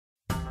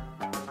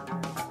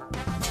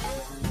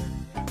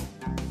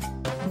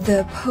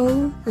The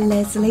Paul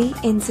Leslie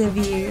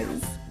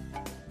Interviews.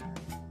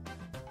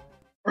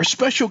 Our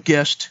special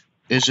guest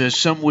is, as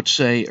some would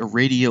say, a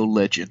radio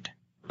legend.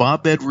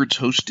 Bob Edwards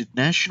hosted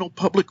National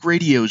Public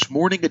Radio's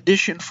Morning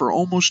Edition for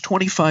almost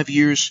 25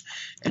 years,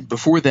 and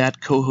before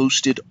that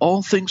co-hosted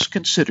All Things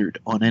Considered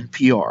on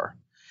NPR.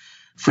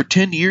 For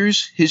 10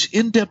 years, his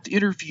in-depth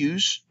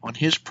interviews on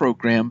his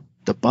program,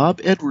 The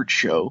Bob Edwards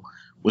Show,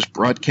 was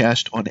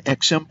broadcast on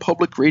XM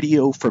Public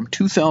Radio from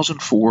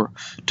 2004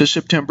 to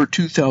September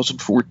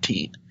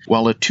 2014,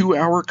 while a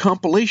 2-hour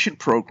compilation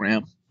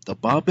program, The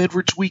Bob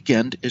Edwards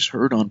Weekend, is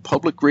heard on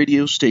public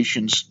radio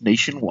stations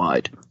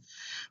nationwide.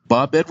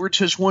 Bob Edwards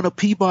has won a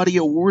Peabody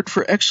Award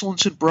for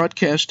Excellence in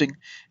Broadcasting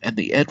and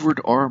the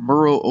Edward R.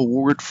 Murrow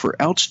Award for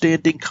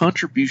Outstanding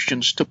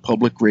Contributions to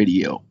Public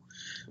Radio.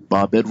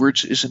 Bob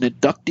Edwards is an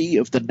inductee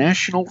of the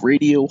National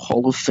Radio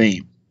Hall of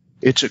Fame.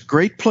 It's a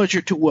great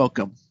pleasure to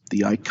welcome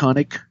the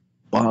iconic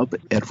Bob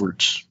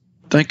Edwards.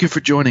 Thank you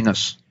for joining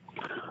us.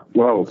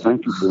 Well,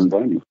 thank you for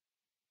inviting me.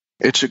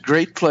 It's a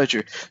great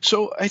pleasure.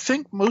 So I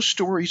think most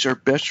stories are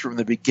best from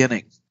the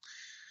beginning.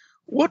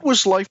 What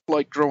was life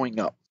like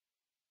growing up?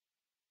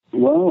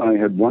 Well, I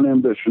had one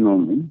ambition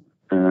only,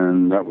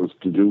 and that was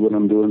to do what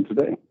I'm doing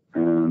today.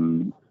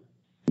 And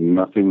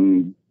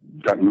nothing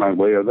got in my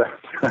way of that.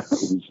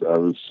 I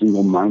was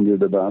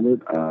single-minded about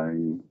it.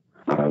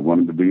 I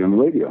wanted to be on the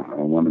radio.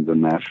 I wanted a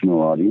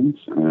national audience,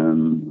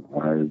 and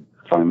I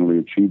finally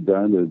achieved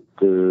that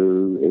at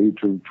the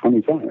age of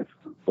 25.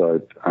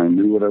 But I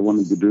knew what I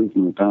wanted to do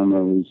from the time I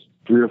was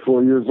 3 or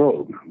 4 years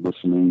old,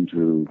 listening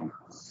to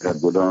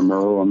Edward R.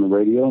 Murrow on the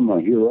radio,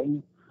 my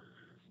hero,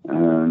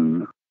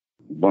 and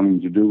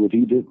wanting to do what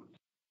he did.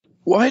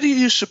 Why do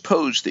you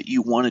suppose that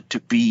you wanted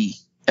to be,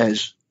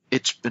 as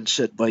it's been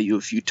said by you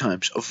a few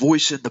times, a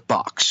voice in the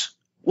box?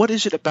 What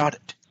is it about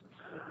it?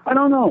 I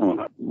don't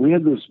know. We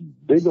had this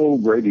big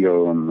old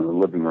radio in the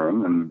living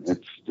room, and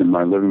it's in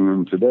my living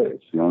room today.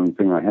 It's the only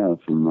thing I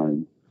have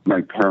from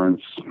my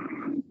parents'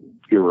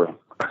 era.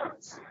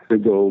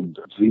 Big old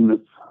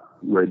Zenith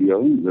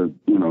radio.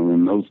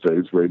 In those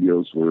days,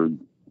 radios were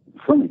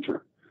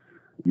furniture.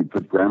 You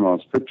put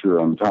Grandma's picture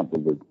on top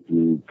of it.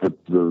 You put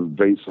the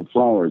vase of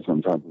flowers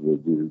on top of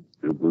it.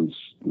 It was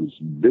this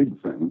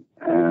big thing,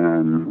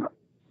 and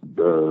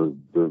the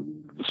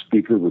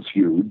speaker was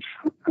huge,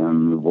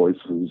 and the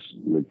voices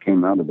that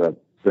came out of that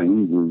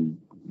thing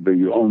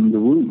they owned the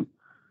room.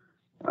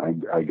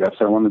 I guess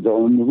I wanted to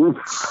own the room.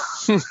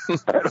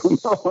 I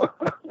don't know.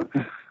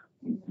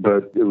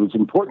 But it was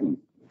important.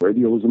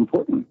 Radio was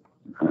important.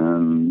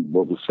 And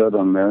what was said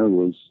on there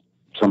was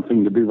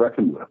something to be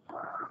reckoned with.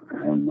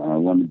 And I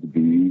wanted to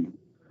be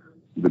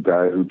the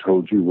guy who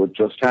told you what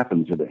just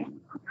happened today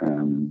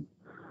and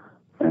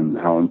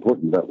how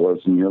important that was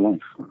in your life.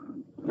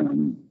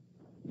 And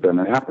then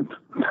it happened.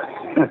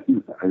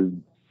 I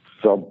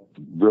felt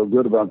real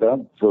good about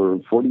that for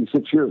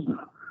 46 years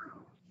now.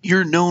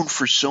 You're known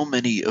for so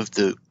many of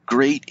the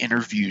great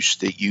interviews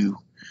that you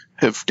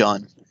have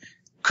done.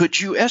 Could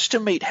you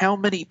estimate how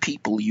many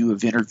people you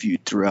have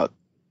interviewed throughout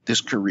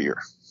this career?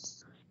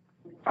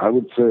 I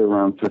would say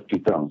around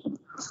 50,000.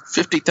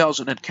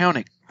 50,000 and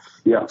counting.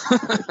 Yeah,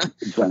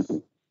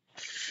 exactly.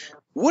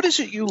 What is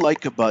it you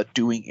like about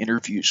doing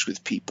interviews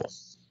with people?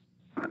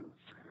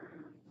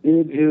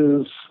 It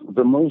is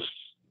the most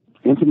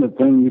intimate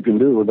thing you can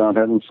do without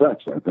having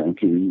sex, I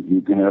think.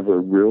 You can have a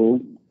real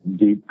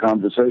deep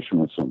conversation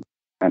with someone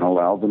and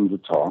allow them to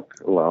talk,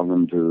 allow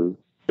them to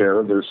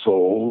bare their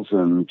souls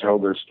and tell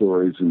their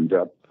stories in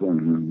depth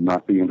and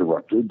not be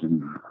interrupted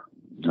and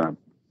not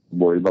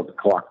worry about the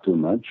clock too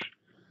much.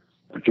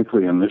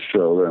 Particularly in this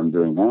show that I'm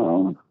doing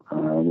now,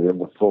 we have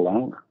a full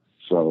hour.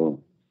 So,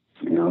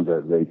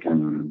 that they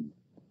can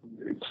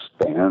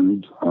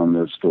expand on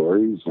their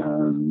stories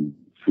and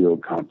feel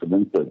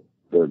confident that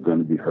they're going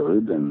to be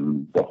heard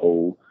and the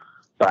whole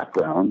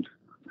background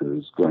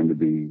is going to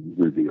be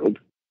revealed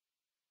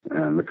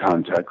and the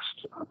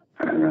context.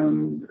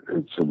 And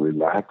it's a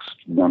relaxed,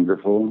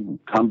 wonderful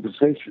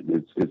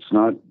conversation. It's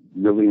not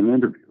really an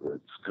interview.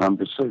 It's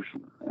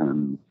conversation.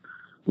 And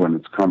when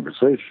it's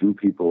conversation,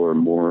 people are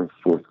more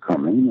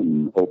forthcoming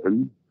and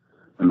open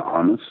and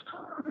honest.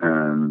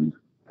 And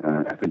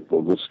I think the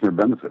listener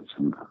benefits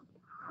from that.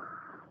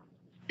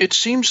 It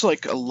seems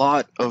like a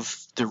lot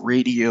of the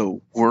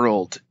radio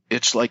world,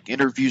 it's like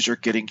interviews are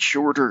getting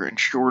shorter and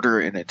shorter,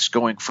 and it's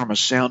going from a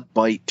sound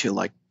bite to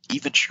like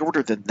even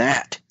shorter than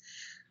that.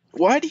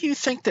 Why do you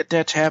think that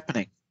that's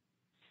happening?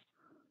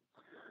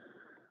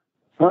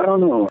 I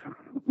don't know.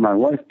 My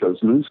wife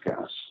does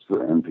newscasts for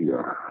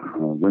NPR,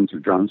 Windsor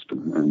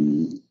Johnston,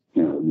 and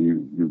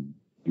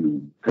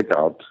you pick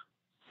out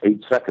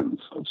 8 seconds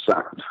of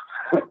sound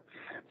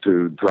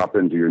to drop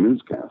into your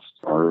newscast,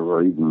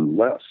 or even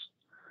less.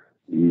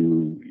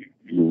 You're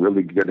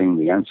really getting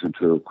the answer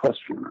to a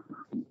question,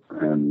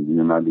 and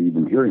you're not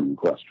even hearing the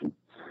question.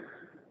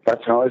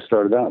 That's how I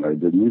started out. I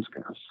did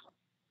newscasts.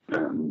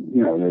 And,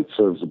 it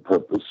serves the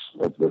purpose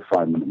of the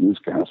 5-minute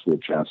newscast,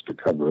 which has to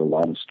cover a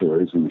lot of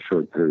stories in a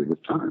short period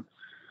of time.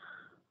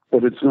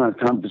 But it's not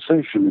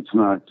compensation. It's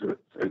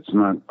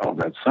not all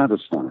that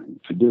satisfying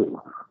to do.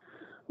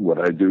 What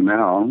I do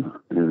now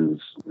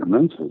is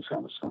immensely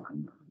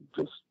satisfying.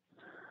 Just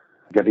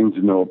getting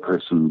to know a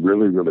person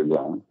really, really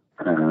well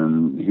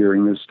and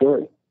hearing their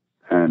story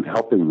and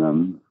helping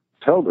them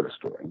tell their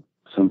story,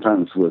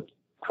 sometimes with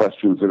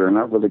questions that are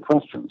not really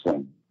questions.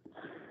 Like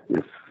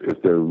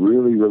if they're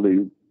really,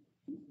 really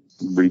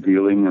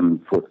revealing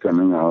and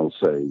forthcoming, I'll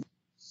say,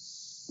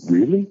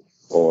 really?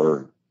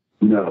 Or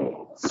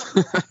no.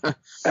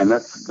 And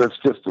that's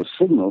just a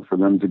signal for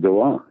them to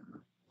go on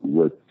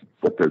with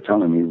what they're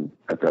telling me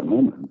at that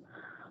moment.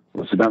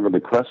 Well, it's not really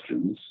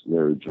questions.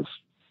 They're just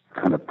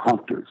kind of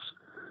prompters.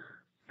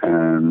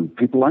 And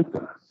people like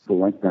that. People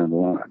like that a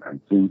lot. I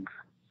think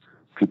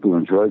people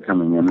enjoy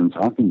coming in and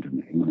talking to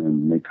me,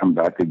 and they come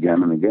back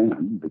again and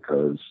again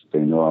because they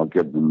know I'll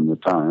give them the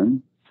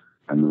time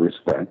and the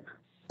respect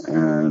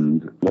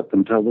and let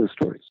them tell their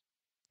stories.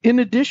 In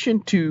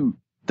addition to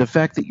the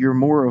fact that you're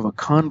more of a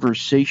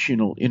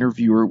conversational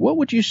interviewer, what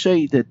would you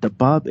say that the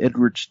Bob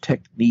Edwards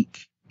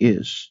technique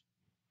is?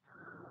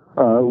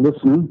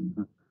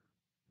 Listening.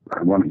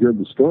 I want to hear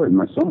the story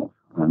myself.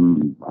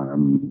 I'm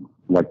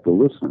like the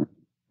listener.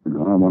 I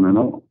want to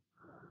know.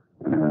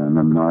 And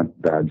I'm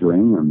not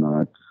badgering. I'm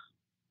not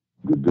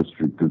the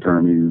district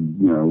attorney,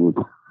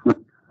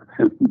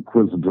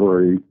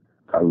 inquisitory.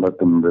 I let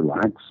them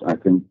relax. I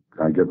think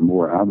I get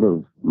more out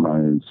of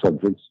my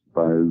subjects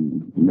by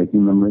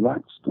making them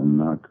relaxed and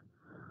not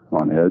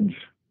on edge,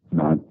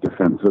 not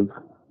defensive.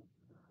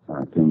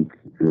 I think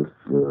if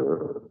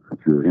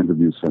your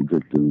interview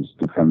subject is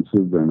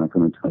defensive, they're not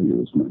going to tell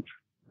you as much.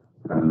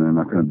 And they're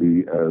not going to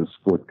be as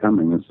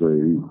forthcoming as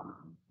they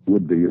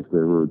would be if they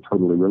were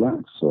totally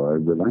relaxed. So I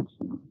relaxed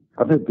them.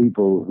 I've had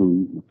people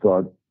who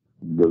thought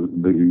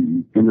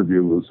the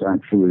interview was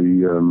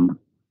actually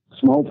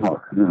small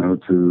talk,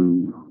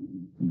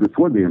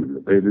 before the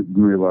interview. They didn't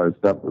realize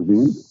that was the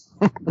interview.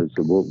 They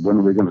said, well, when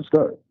are we going to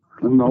start?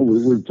 No,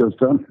 we've just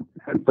done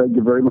it. Thank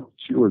you very much.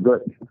 You were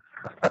great.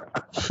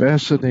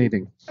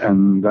 Fascinating.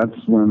 And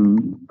that's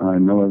when I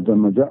know I've done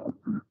my job.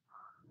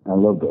 I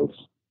love those.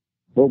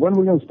 Well, when are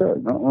we going to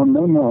start?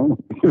 No.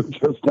 You've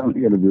just done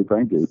the interview.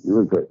 Thank you. You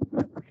were great.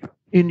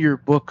 In your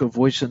book, A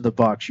Voice in the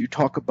Box, you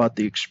talk about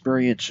the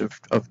experience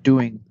of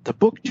doing the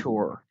book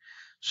tour.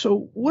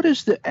 So what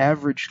is the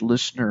average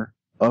listener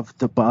of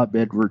the Bob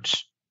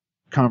Edwards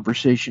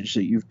conversations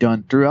that you've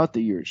done throughout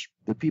the years,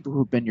 the people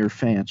who've been your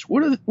fans?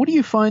 What do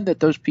you find that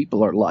those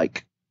people are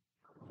like?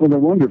 Well, they're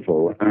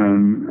wonderful.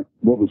 And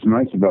what was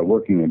nice about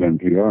working at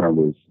NPR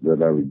was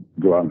that I would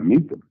go out and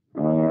meet them.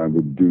 I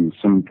would do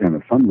some kind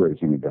of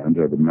fundraising event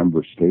at a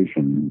member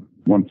station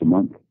once a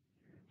month.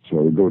 So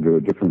I would go to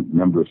a different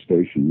member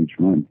station each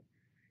month.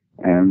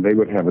 And they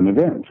would have an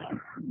event.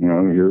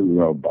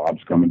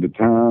 Bob's coming to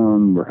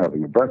town. We're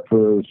having a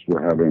breakfast.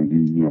 We're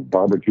having,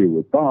 barbecue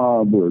with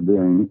Bob. We're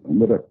doing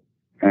whatever.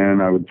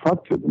 And I would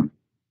talk to them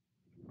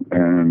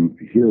and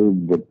hear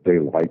what they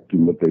liked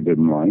and what they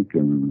didn't like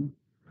and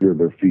hear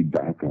their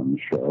feedback on the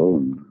show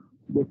and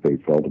what they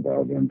felt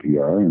about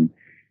NPR. And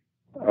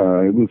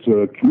it was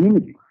a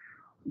community.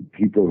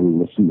 People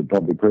who listen to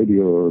public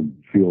radio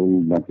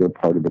feel like they're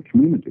part of a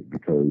community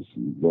because,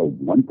 well,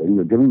 one thing,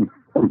 they're giving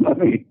their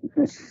money.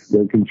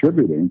 They're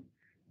contributing.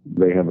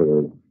 They have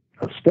a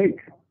stake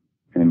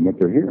in what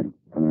they're hearing,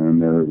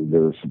 and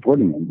they're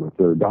supporting them with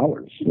their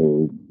dollars.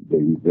 So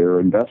they're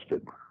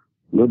invested,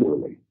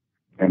 literally.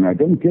 And I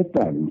don't get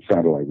that in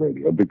satellite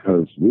radio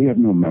because we have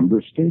no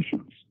member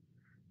stations.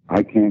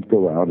 I can't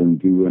go out and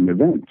do an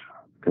event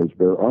because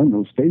there are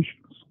no stations.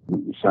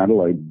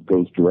 Satellite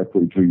goes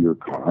directly to your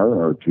car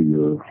or to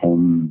your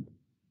home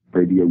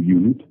radio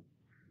unit,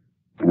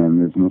 and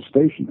there's no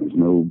station. There's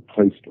no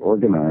place to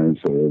organize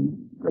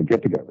a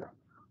get-together.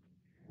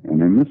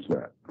 And I miss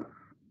that.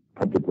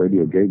 Public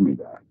radio gave me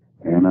that,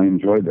 and I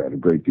enjoyed that a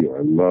great deal.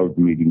 I loved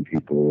meeting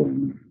people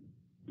and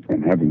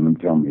having them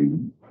tell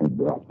me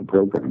about the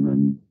program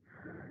and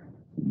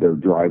their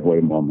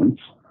driveway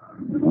moments.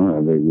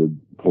 They would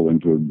pull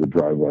into the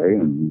driveway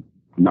and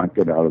not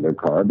get out of their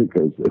car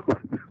because they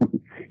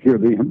would hear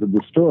the end of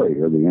the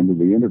story or the end of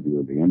the interview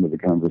or the end of the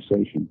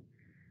conversation.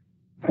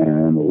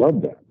 And I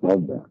love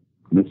that.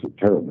 Miss it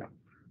terribly.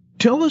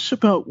 Tell us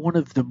about one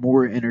of the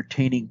more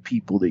entertaining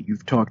people that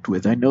you've talked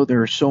with. I know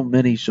there are so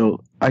many,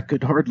 so I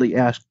could hardly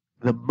ask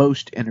the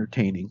most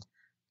entertaining.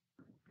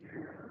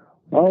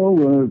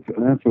 Oh,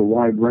 that's a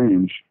wide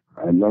range.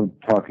 I love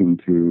talking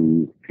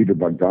to Peter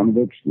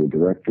Bogdanovich, the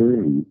director,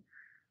 who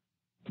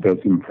does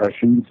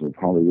impressions of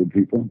Hollywood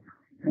people,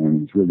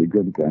 and he's really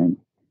good at that.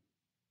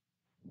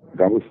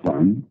 That was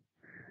fun.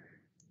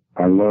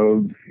 I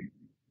love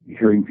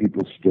hearing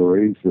people's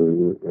stories.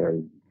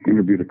 I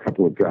interviewed a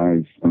couple of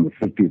guys on the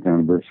 50th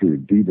anniversary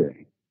of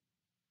D-Day,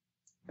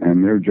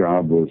 and their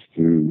job was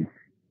to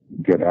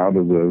get out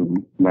of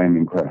the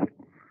landing craft,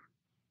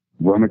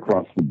 run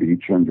across the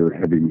beach under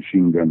heavy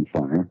machine gun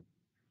fire,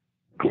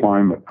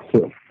 climb a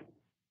cliff,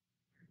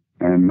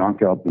 and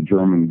knock out the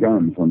German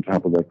guns on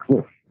top of that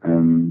cliff.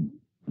 And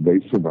they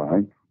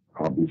survived.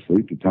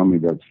 obviously, to tell me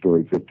that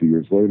story 50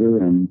 years later,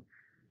 and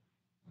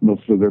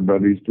most of their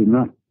buddies did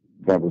not.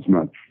 That was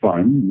not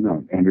fun,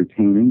 not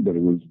entertaining, but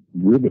it was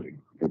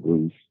riveting. It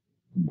was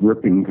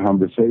gripping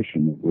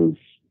conversation. It was,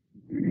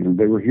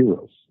 they were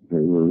heroes. They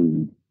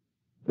were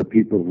the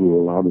people who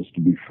allowed us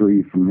to be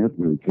free from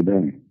Hitler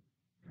today.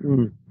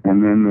 Mm.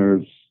 And then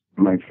there's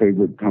my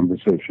favorite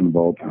conversation of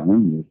all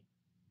time with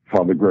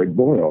Father Greg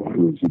Boyle,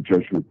 who is a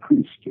Jesuit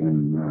priest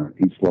in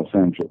East Los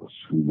Angeles,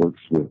 who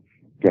works with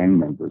gang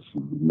members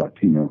and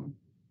Latino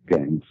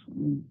gangs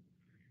and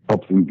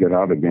helps them get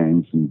out of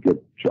gangs and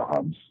get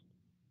jobs.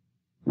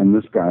 And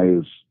this guy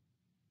is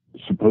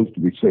supposed to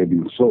be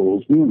saving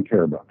souls. We don't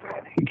care about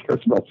that. He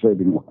cares about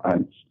saving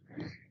lives.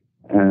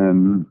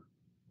 And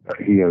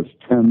he has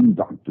 10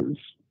 doctors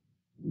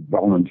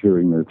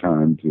volunteering their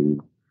time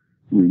to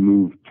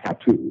remove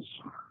tattoos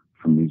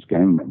from these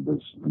gang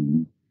members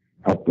and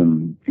help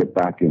them get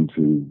back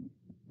into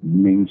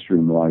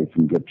mainstream life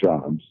and get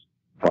jobs.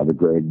 Father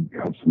Greg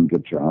helps them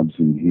get jobs,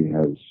 and he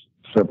has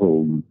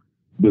several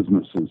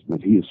businesses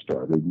that he has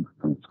started.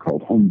 It's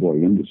called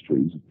Homeboy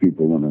Industries. If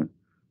people want to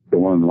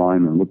go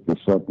online and look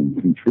this up and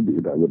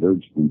contribute, I would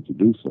urge them to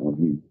do so.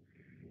 He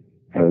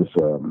has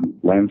a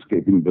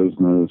landscaping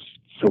business,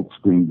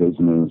 silkscreen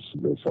business.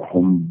 There's a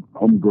home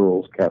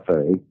girls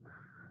cafe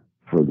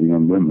for the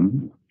young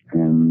women,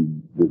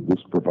 and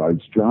this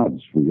provides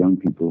jobs for young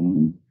people.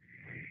 And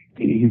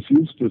he's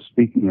used to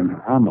speaking in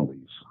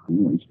homilies.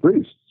 He's a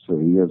priest, so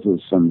he has a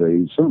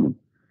Sunday sermon.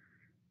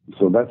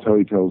 So that's how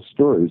he tells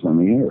stories on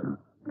the air.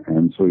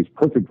 And so he's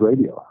perfect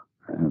radio.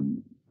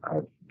 And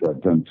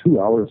I've done 2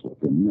 hours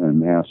with him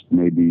and asked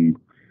maybe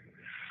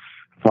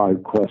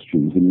 5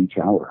 questions in each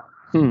hour.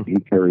 He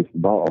carries the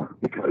ball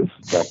because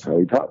that's how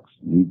he talks.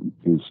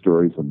 His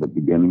stories have a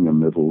beginning, a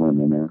middle, and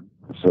an end.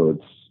 So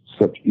it's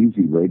such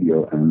easy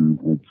radio,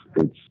 and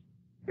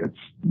it's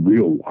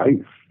real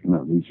life.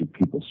 These are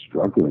people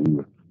struggling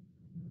with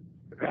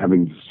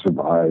having to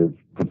survive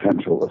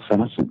potential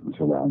assassins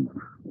around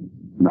them.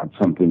 Not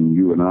something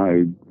you and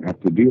I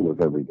have to deal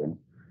with every day.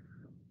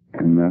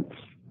 And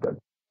that's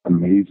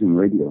amazing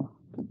radio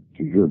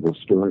to hear those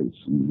stories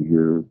and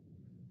hear.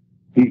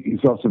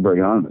 He's also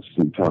very honest.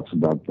 He talks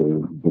about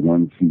the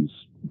ones he's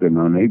been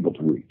unable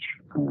to reach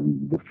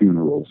and the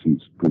funerals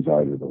he's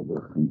presided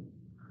over. And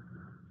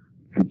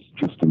it's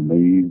just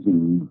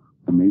amazing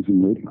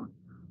radio.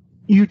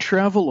 You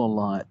travel a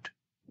lot.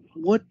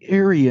 What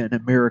area in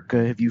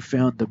America have you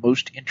found the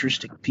most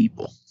interesting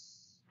people?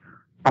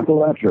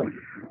 Appalachia.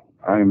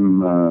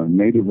 I'm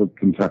native of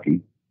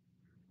Kentucky.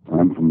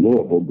 I'm from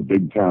Louisville, the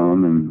big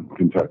town in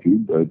Kentucky,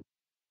 but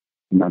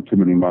not too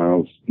many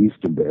miles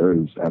east of there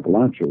is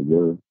Appalachia,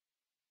 where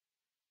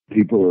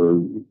people are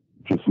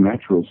just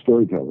natural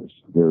storytellers.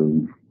 They're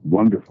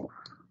wonderful.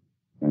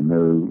 And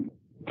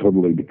they're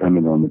totally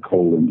dependent on the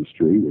coal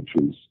industry, which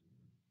is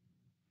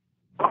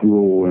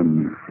cruel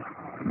and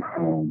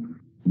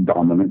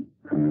dominant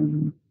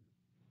and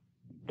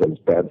does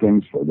bad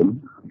things for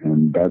them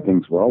and bad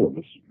things for all of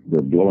us.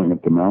 They're blowing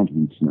up the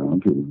mountains now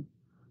to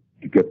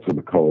get to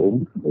the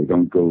coal. They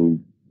don't go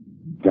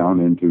down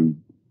into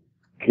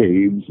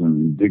caves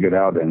and dig it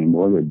out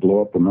anymore. They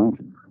blow up the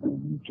mountain,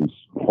 which is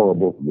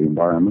horrible for the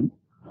environment,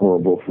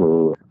 horrible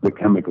for the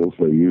chemicals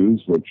they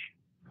use, which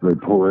they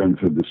pour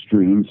into the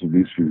streams of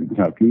eastern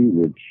Kentucky,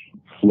 which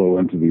flow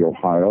into the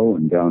Ohio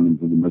and down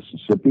into the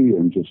Mississippi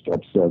and just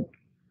upset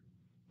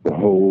the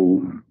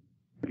whole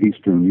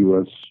eastern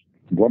U.S.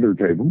 water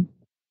table.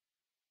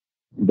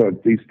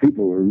 But these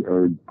people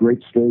are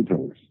great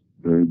storytellers.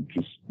 They're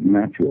just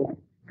natural.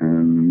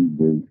 And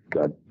they've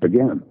got,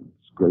 again,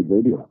 it's great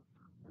radio.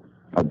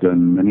 I've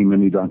done many,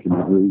 many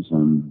documentaries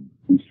on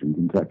eastern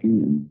Kentucky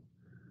and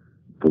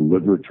the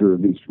literature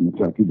of eastern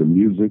Kentucky, the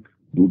music,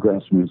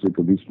 bluegrass music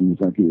of eastern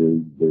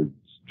Kentucky. There's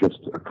just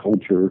a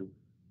culture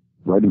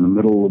right in the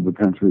middle of the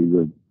country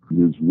that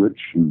is rich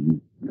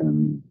and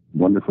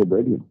wonderful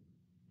radio.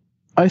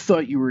 I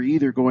thought you were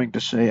either going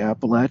to say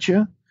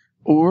Appalachia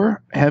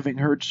or, having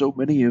heard so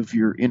many of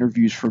your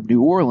interviews from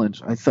New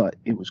Orleans, I thought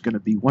it was going to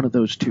be one of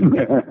those two.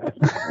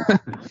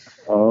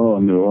 Oh,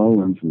 New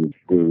Orleans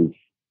is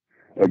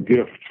a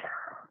gift.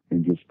 You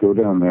just go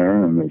down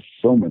there and there's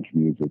so much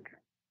music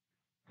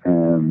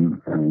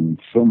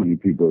and so many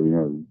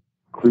people,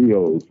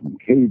 Creoles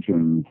and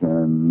Cajuns,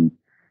 and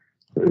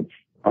it's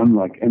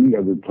unlike any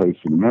other place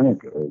in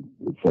America.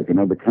 It's like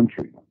another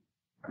country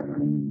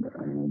and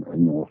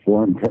a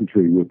foreign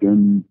country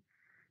within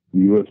the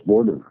U.S.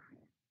 border.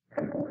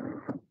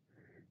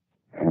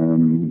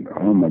 And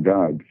oh my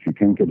God, if you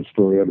can't get a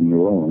story out of New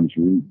Orleans,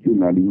 you're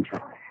not even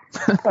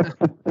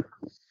trying.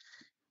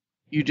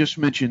 You just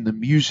mentioned the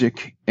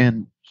music,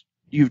 and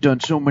you've done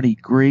so many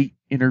great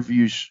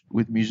interviews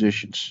with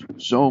musicians,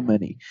 so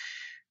many.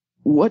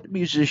 What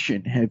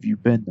musician have you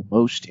been the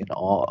most in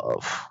awe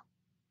of?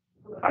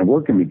 I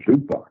work in the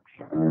jukebox.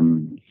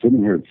 I'm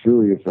sitting here at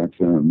Sirius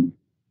XM,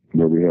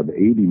 where we have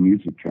 80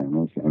 music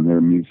channels, and there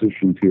are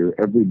musicians here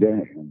every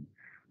day. And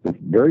the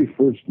very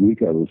first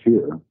week I was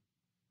here,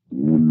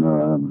 in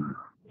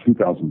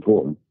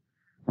 2004,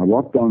 I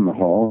walked down the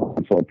hall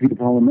and saw Peter,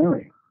 Paul, and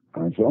Mary.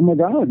 I said, "Oh my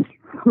God,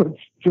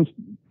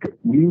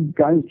 you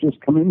guys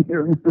just come in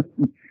here."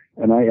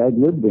 And I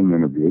ad-libbed an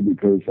interview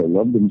because I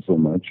loved them so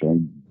much. I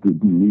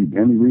didn't need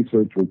any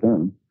research with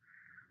them.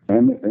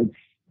 And it's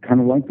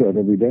kind of like that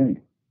every day.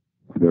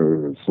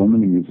 There are so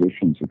many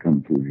musicians that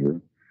come through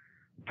here.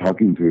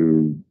 Talking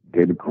to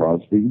David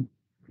Crosby,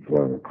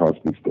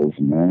 Crosby, Stills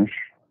and Nash,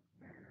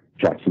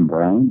 Jackson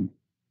Browne.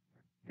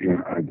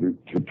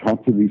 To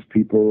talk to these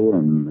people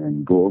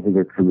and go over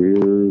their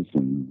careers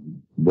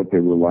and what they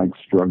were like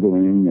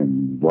struggling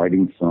and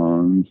writing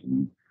songs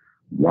and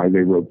why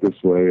they wrote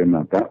this way and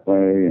not that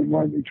way and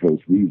why they chose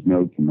these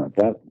notes and not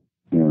that,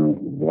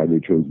 why they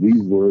chose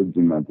these words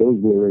and not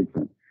those lyrics.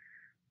 And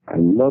I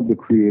love the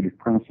creative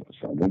process.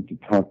 I love to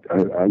talk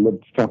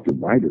to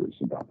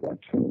writers about that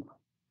too.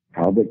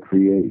 How they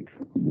create,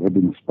 what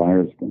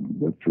inspires them,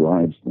 what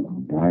drives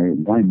them,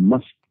 why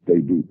must they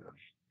do this?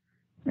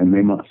 And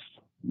they must.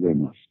 They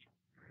must.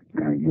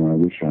 I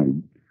wish I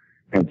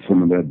had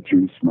some of that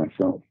juice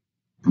myself.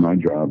 My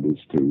job is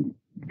to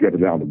get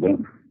it out of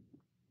them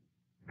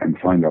and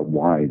find out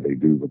why they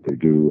do what they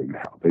do and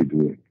how they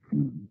do it.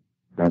 And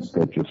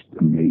that just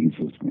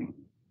amazes me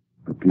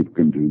that people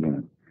can do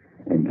that.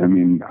 And I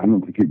mean, I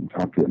don't think you can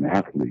talk to an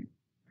athlete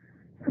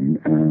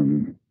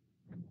and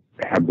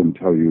have them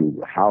tell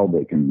you how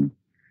they can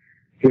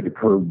hit a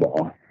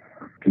curveball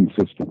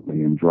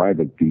consistently and drive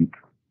it deep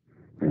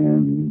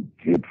and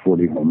hit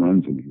 40 home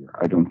runs in a year.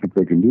 I don't think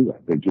they can do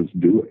that. They just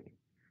do it.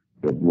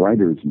 But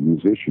writers and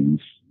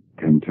musicians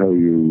can tell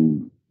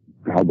you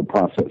how the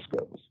process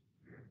goes.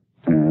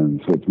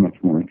 And so it's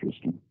much more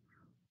interesting.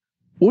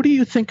 What do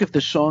you think of the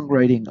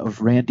songwriting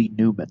of Randy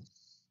Newman?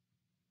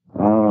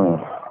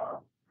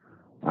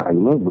 I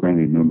love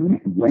Randy Newman.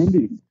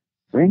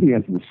 Randy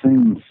has the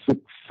same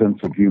sixth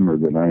sense of humor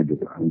that I do.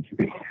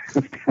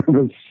 He's kind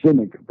of a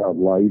cynic about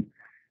life.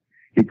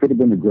 He could have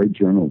been a great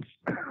journalist.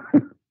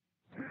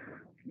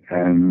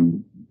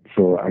 And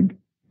so I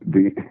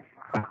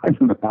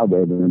don't know how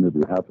that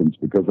interview happens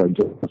because I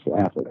just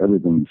laugh at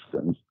everything he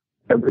says.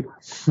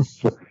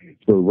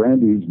 So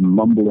Randy's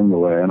mumbling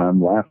away and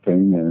I'm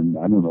laughing, and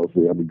I don't know if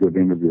we have a good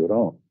interview at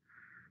all.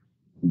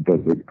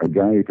 But a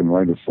guy who can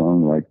write a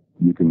song like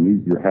 "You Can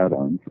Leave Your Hat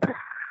On,"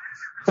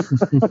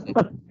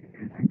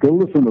 go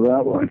listen to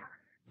that one,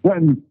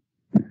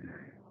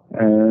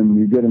 and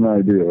you get an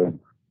idea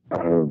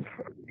of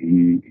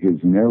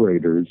his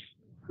narrators,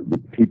 the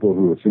people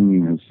who are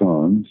singing his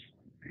songs.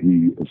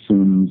 He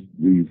assumes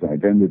these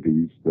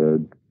identities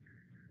that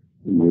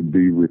would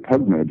be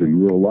repugnant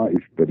in real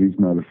life, but he's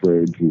not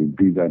afraid to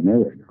be that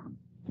narrator,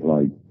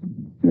 like,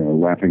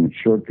 laughing at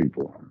short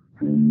people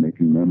and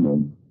making them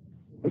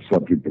a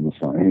subject of a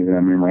song. I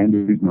mean,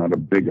 Randy's not a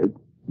bigot,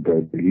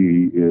 but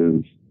he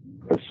is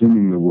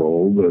assuming the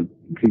role that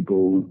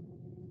people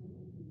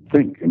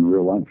think in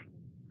real life.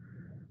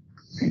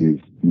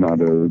 He's not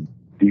a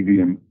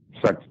deviant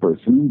sex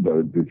person,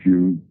 but if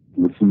you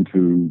listen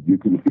to "You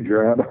Can Leave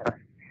Your Hat On,"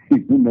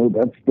 you know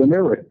that's the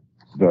narrator.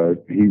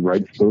 But he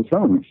writes those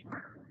songs.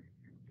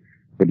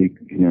 But he's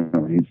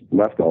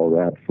left all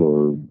that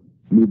for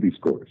movie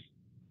scores.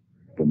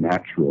 The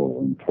Natural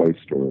and Toy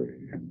Story,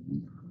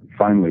 and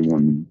finally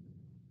won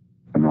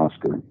an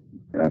Oscar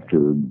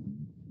after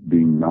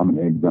being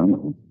nominated, I don't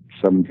know,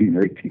 17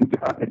 or 18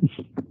 times.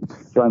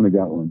 Finally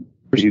got one.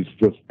 He's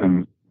just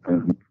a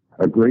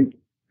great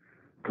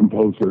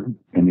composer,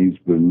 and he's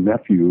the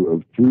nephew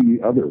of three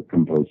other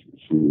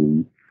composers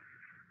who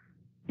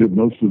did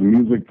most of the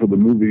music for the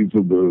movies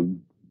of the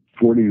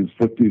 40s,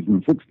 50s,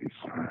 and 60s.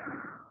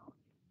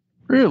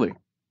 Really?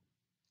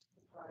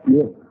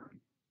 Yeah.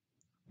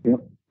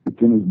 Yep.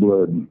 It's in his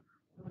blood.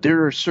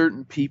 There are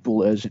certain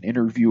people as an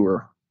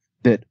interviewer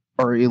that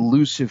are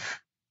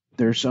elusive.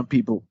 There are some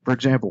people, for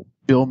example,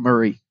 Bill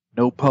Murray,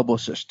 no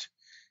publicist.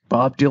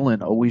 Bob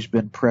Dylan, always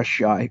been press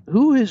shy.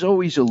 Who has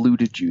always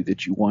eluded you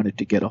that you wanted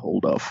to get a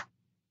hold of?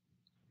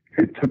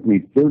 It took me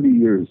 30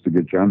 years to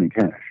get Johnny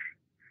Cash.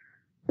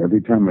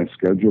 Every time I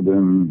scheduled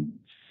him,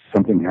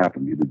 something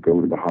happened. He would go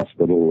to the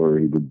hospital or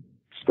he would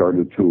start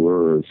a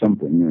tour or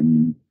something.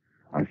 And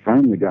I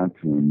finally got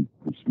to him.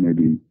 It was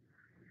maybe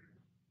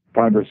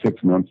 5 or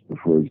 6 months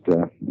before his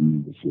death.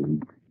 And it was a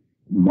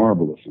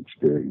marvelous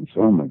experience.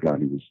 Oh, my God,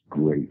 he was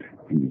great.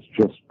 He was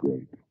just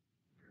great.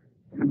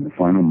 In the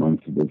final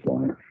months of his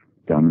life,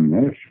 down in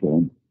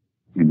Nashville,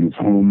 in his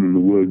home in the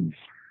woods,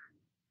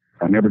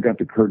 I never got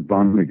to Kurt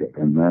Vonnegut,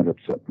 and that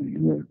upset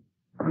me.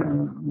 I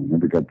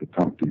never got to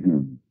talk to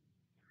him.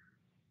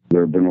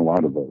 There have been a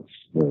lot of those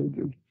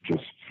that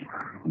just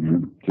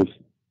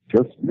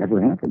never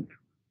happened.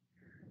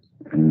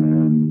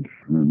 And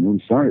I'm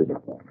really sorry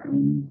about that.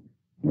 And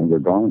they're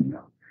gone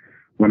now.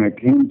 When I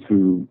came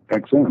to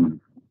XM,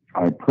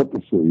 I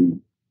purposely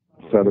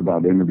set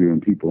about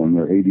interviewing people in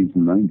their 80s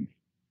and 90s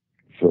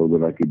so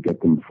that I could get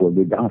them before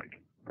they died.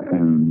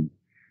 And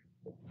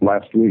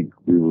last week,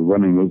 we were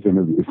rerunning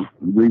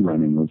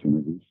those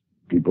interviews.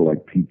 People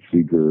like Pete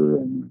Seeger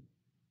and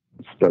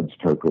Studs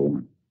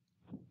Terkel.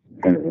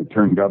 And it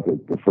turned out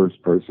that the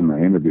first person I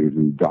interviewed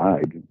who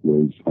died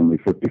was only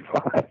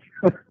 55.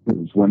 It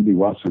was Wendy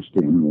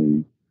Wasserstein,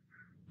 the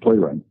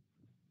playwright.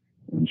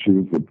 And she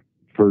was the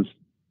first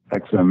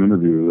XM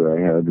interview that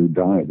I had who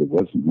died. It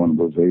wasn't one of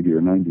those 80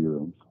 or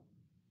 90-year-olds.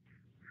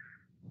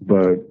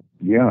 But,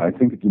 yeah, I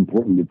think it's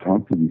important to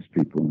talk to these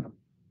people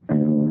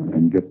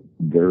and get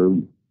their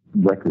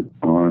record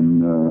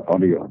on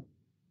audio.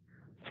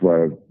 That's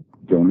why I've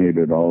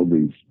donated all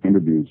these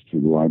interviews to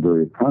the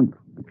Library of Congress,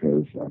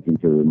 because I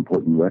think they're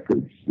important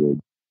records that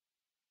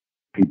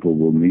people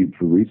will need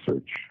for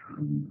research.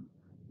 And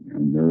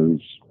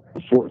there's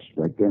a source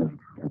right there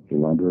at the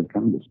Library of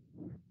Congress.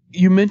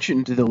 You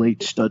mentioned the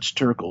late Studs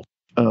Terkel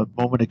a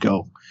moment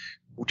ago.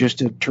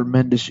 Just a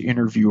tremendous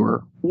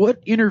interviewer.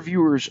 What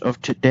interviewers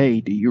of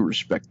today do you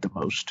respect the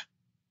most?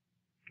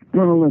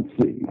 Well, let's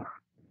see.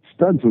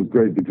 Studs was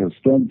great because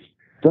Studs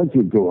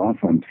would go off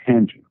on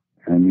tangent,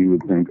 and you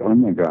would think, oh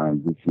my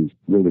God, this is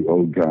really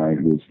old guy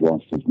who's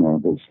lost his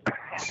marbles.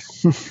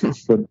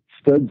 But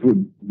Studs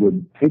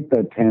would take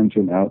that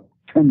tangent out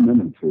 10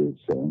 minutes or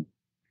so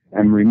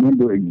and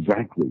remember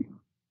exactly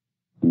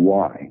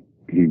why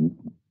he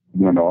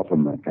went off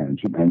on that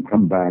tangent and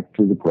come back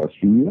to the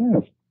question you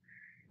asked.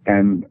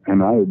 And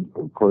I,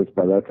 of course,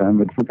 by that time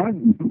had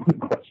forgotten the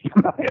question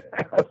I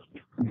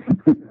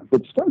asked.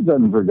 But Studs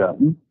hadn't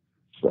forgotten.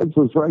 Studs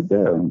was right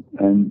there,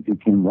 and he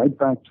came right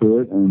back to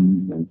it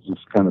and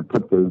just kind of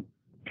put the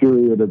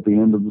period at the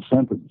end of the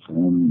sentence.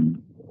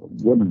 And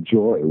what a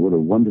joy, what a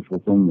wonderful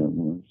thing that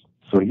was.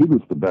 So he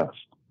was the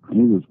best.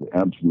 He was the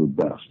absolute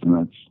best, and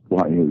that's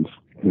why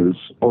his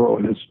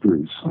oral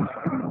histories,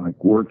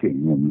 like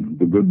Working and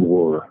The Good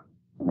War,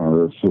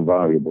 are so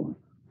valuable.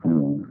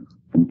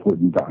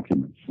 Important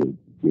documents that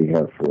we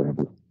have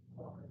forever.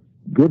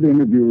 Good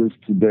interviewers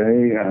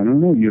today, I don't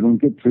know, you don't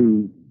get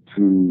to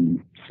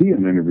see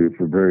an interview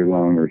for very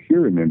long or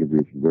hear an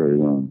interview for very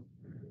long.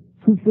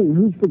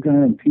 Who's the guy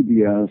on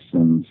PBS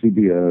and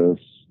CBS,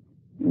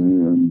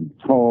 and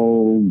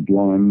tall,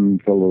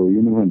 blonde fellow?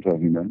 You know what I'm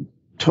talking about?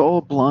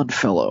 Tall, blonde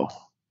fellow.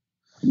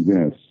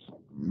 Yes.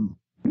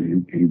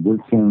 He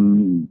works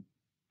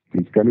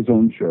he's got his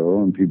own show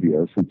on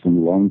PBS. It's a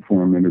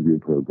long-form interview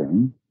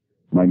program.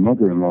 My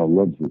mother-in-law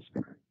loves this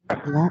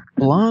guy.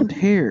 Blonde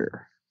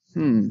hair.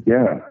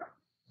 Yeah.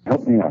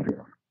 Help me out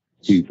here.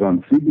 He's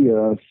on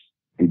CBS.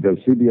 He does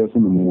CBS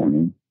in the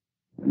morning,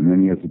 and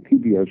then he has a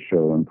PBS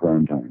show on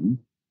prime time.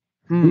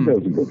 He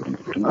does a good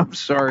one. I'm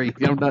sorry.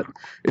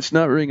 It's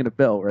not ringing a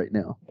bell right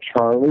now.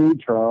 Charlie.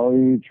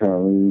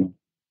 All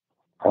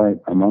right,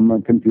 I'm on my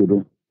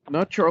computer.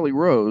 Not Charlie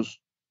Rose.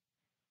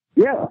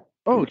 Yeah.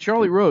 Oh,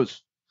 Charlie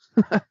Rose.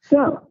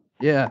 Yeah.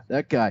 Yeah,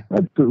 that guy.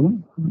 That's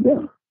cool.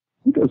 Yeah.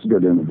 He does a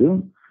good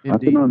interview. Indeed.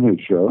 I've been on his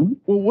show.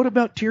 Well, what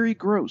about Terry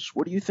Gross?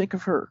 What do you think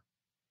of her?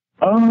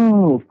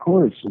 Oh, of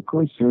course,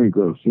 Terry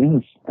Gross.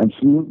 Yes,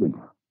 absolutely.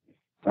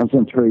 I was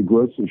on Terry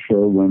Gross's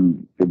show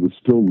when it was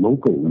still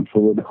local in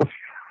Philadelphia.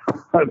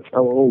 That's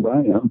how old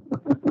I am.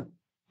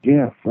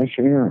 Yeah, fresh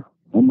air.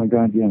 Oh my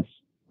God, yes,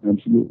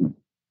 absolutely.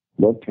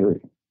 Love Terry.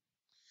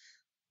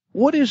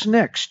 What is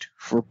next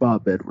for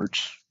Bob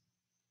Edwards?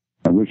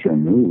 I wish I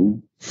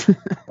knew.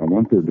 I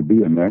want there to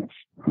be a next.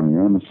 I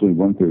honestly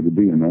want there to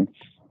be a next.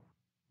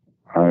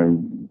 I,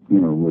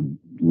 would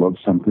love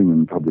something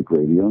in public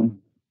radio.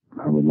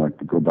 I would like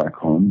to go back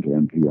home to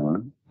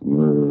NPR,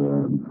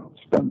 where I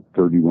spent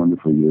 30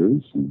 wonderful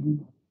years,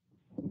 and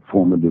a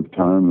formative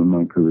time in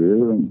my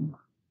career, and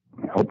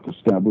helped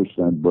establish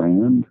that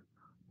brand.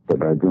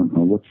 But I don't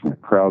know what's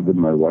next. Proud that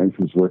my wife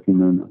is working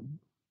in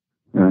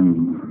it,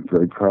 and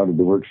very proud of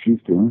the work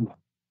she's doing.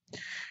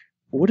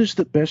 What is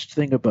the best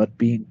thing about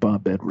being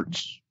Bob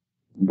Edwards?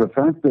 The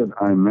fact that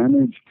I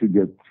managed to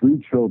get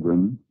 3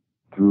 children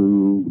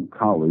through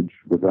college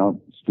without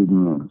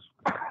student loans.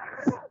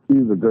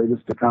 It's the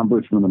greatest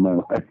accomplishment of my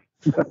life.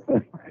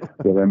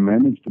 That I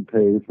managed to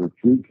pay for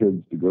 3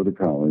 kids to go to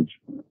college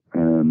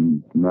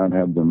and not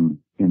have them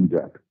in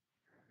debt.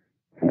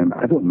 And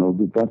I don't know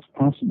that that's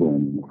possible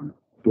anymore.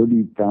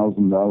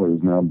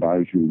 $30,000 now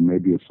buys you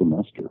maybe a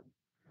semester.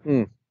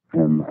 And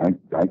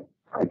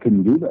I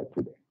couldn't do that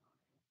today.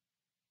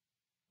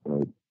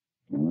 But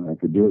I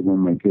could do it when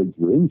my kids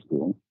were in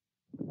school.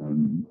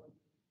 And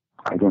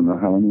I don't know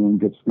how anyone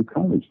gets through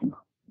college now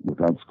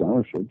without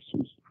scholarships.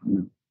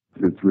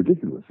 It's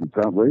ridiculous. It's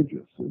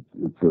outrageous.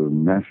 It's a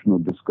national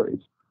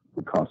disgrace,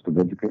 the cost of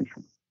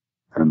education.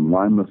 And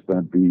why must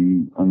that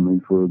be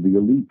only for the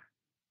elite?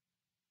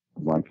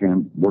 Why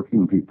can't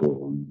working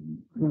people,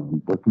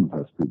 and working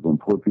class people, and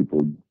poor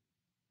people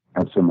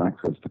have some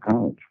access to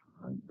college?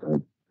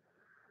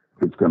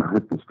 It's going to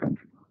hurt this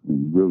country. It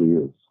really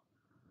is.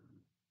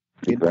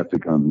 If that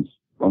becomes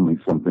only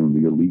something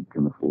the elite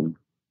can afford.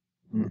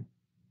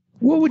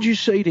 What would you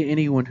say to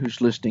anyone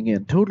who's listening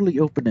in? Totally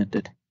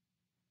open-ended.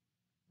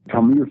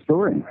 Tell me your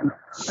story.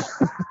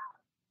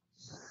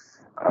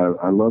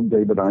 I love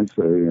David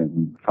Isay,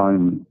 and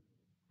find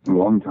a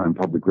longtime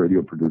public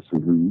radio producer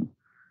who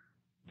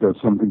does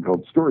something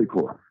called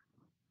StoryCorps.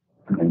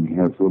 And he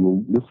has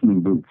little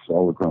listening booths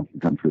all across the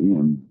country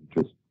and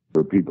just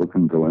where people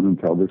can go in and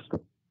tell their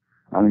story.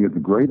 I think it's a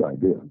great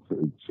idea.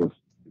 It's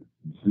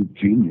a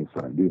genius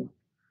idea,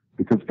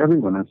 because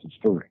everyone has a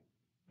story.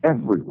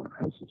 Everyone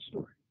has a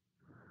story.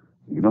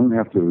 You don't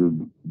have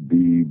to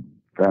be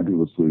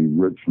fabulously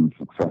rich and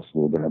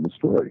successful to have a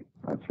story.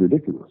 That's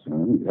ridiculous. You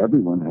know?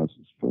 Everyone has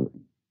a story.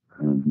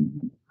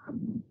 And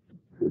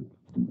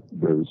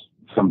there's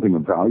something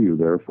of value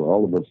there for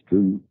all of us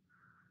to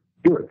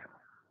hear it,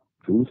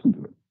 to listen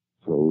to it.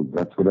 So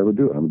that's what I would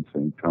do. I would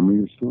say, tell me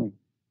your story.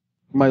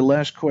 My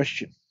last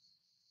question.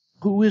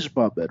 Who is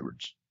Bob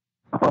Edwards?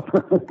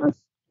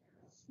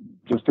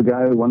 Just a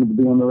guy who wanted to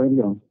be on the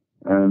radio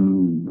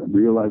and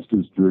realized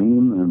his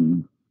dream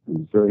and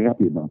was very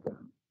happy about that.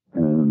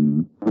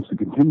 And wants to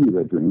continue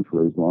that dream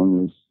for as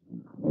long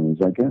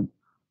as I can.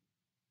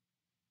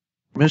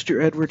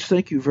 Mr. Edwards,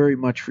 thank you very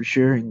much for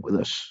sharing with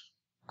us.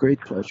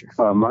 Great pleasure.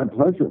 My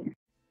pleasure.